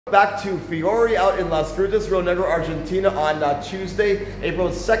Back to Fiore out in Las Grutas, Rio Negro, Argentina on Tuesday, April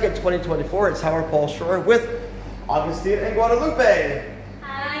 2nd, 2024. It's Howard Paul Shore with Agustina and Guadalupe.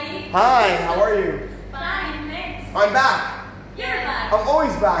 Hi. Hi, how are you? Fine, thanks. I'm back. You're back. I'm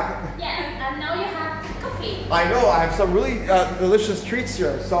always back. Yeah, and now you have coffee. I know, I have some really delicious treats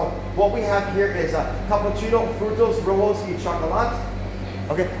here. So what we have here is Cappuccino, Frutos, Rojos, and Chocolate.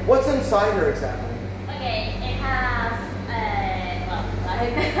 Okay, what's inside here exactly? Okay, it has,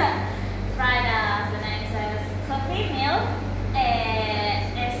 fried the name says coffee milk.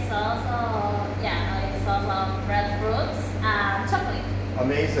 It's also red fruits and chocolate.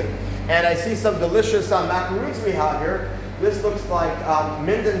 Amazing. And I see some delicious macaroons we have here. This looks like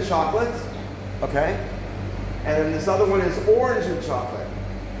mint and chocolate. Okay. And then this other one is orange and chocolate.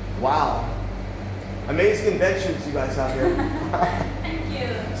 Wow. Amazing inventions you guys have here. Thank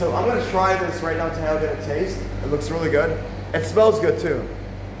you. So I'm going to try this right now to how good it tastes. It looks really good. It smells good too.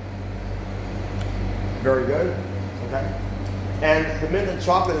 Very good. Okay. And the mint and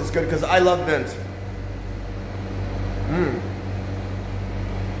chocolate is good because I love mint.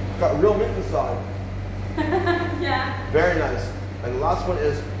 Got real mint inside. Yeah. Very nice. And the last one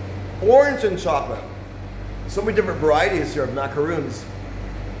is orange and chocolate. So many different varieties here of macaroons.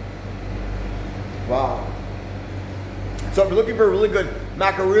 Wow. So if you're looking for really good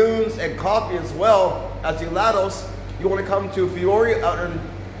macaroons and coffee as well as Helados, you want to come to Fiore out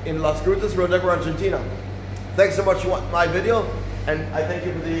in Las Grutas, Rio Negro, Argentina. Thanks so much for watching my video, and I thank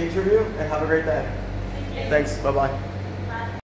you for the interview, and have a great day. Thank you. Thanks. Bye-bye.